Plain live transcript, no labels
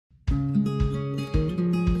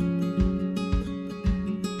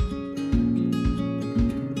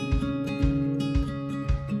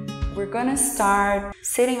gonna start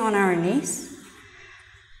sitting on our knees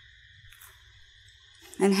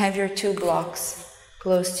and have your 2 blocks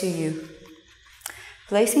close to you.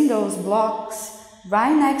 Placing those blocks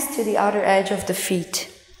right next to the outer edge of the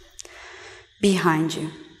feet behind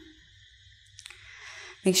you.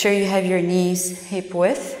 Make sure you have your knees hip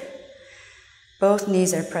width. Both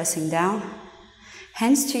knees are pressing down.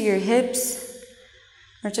 Hands to your hips.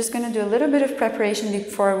 We're just going to do a little bit of preparation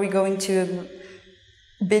before we go into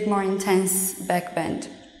a bit more intense back bend.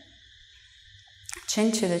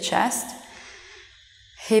 Chin to the chest.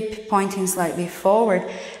 Hip pointing slightly forward.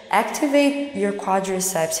 Activate your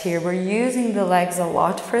quadriceps here. We're using the legs a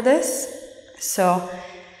lot for this. So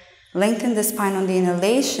lengthen the spine on the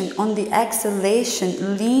inhalation. On the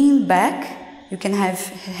exhalation, lean back. You can have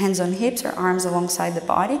hands on hips or arms alongside the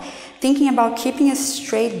body. Thinking about keeping a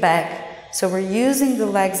straight back. So we're using the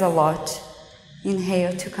legs a lot.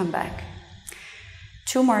 Inhale to come back.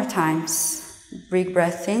 2 more times. Big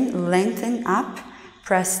breath in, lengthen up,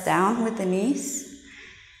 press down with the knees.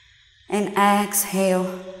 And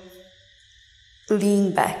exhale,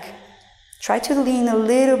 lean back. Try to lean a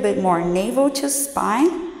little bit more, navel to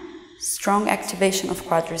spine, strong activation of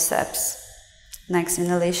quadriceps. Next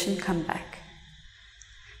inhalation, come back.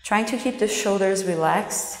 Trying to keep the shoulders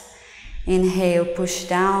relaxed. Inhale, push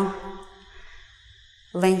down,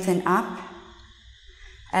 lengthen up.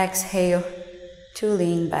 Exhale to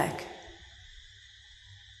lean back.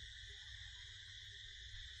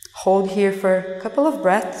 Hold here for a couple of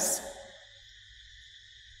breaths.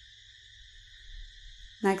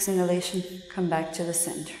 Next inhalation, come back to the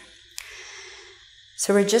center.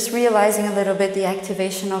 So we're just realizing a little bit the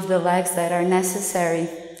activation of the legs that are necessary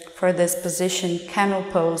for this position, Camel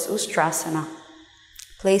Pose, Ustrasana.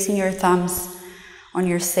 Placing your thumbs on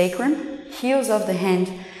your sacrum, heels of the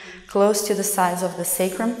hand close to the sides of the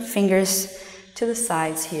sacrum, fingers to the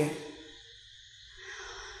sides here.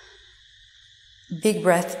 Big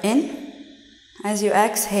breath in. As you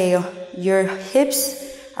exhale, your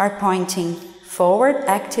hips are pointing forward,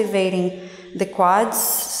 activating the quads,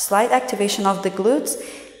 slight activation of the glutes,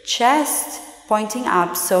 chest pointing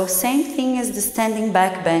up. So same thing as the standing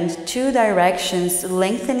back bend, 2 directions,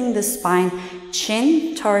 lengthening the spine,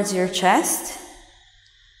 chin towards your chest,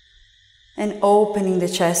 and opening the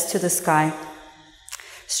chest to the sky.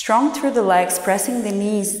 Strong through the legs, pressing the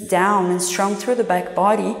knees down, and strong through the back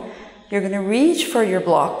body. You're going to reach for your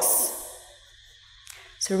blocks.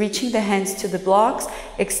 So reaching the hands to the blocks,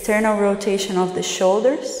 external rotation of the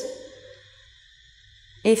shoulders,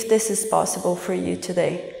 if this is possible for you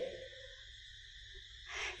today.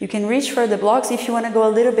 You can reach for the blocks. If you want to go a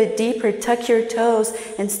little bit deeper, tuck your toes.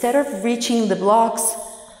 Instead of reaching the blocks,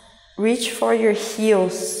 reach for your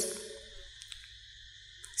heels.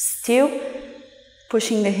 Still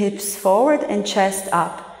pushing the hips forward and chest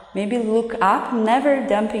up. Maybe look up, never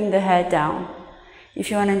dumping the head down. If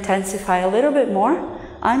you want to intensify a little bit more,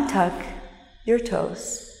 untuck your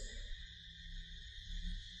toes.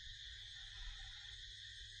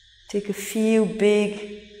 Take a few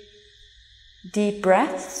big, deep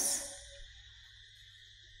breaths.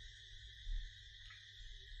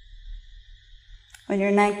 On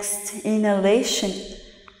your next inhalation,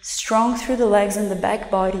 strong through the legs and the back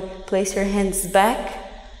body, place your hands back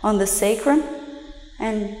on the sacrum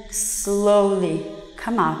and slowly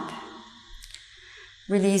come up.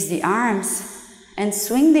 Release the arms and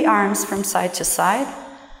swing the arms from side to side,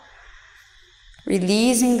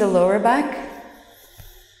 releasing the lower back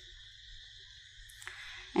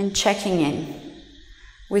and checking in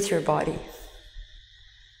with your body.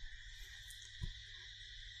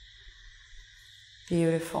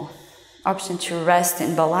 Beautiful. Option to rest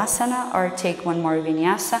in Balasana or take one more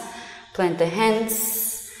vinyasa. Plant the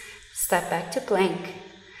hands, step back to plank.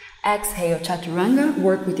 Exhale, chaturanga,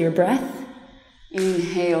 work with your breath.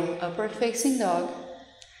 Inhale, upward facing dog.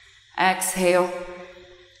 Exhale,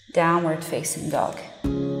 downward facing dog.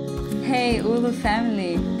 Hey Ulu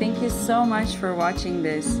family, thank you so much for watching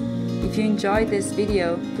this. If you enjoyed this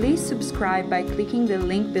video, please subscribe by clicking the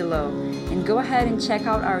link below and go ahead and check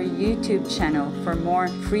out our YouTube channel for more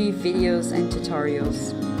free videos and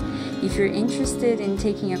tutorials. If you're interested in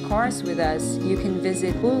taking a course with us, you can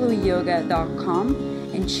visit uluyoga.com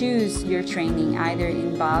and choose your training either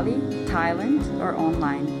in Bali, Thailand, or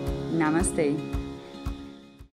online. Namaste.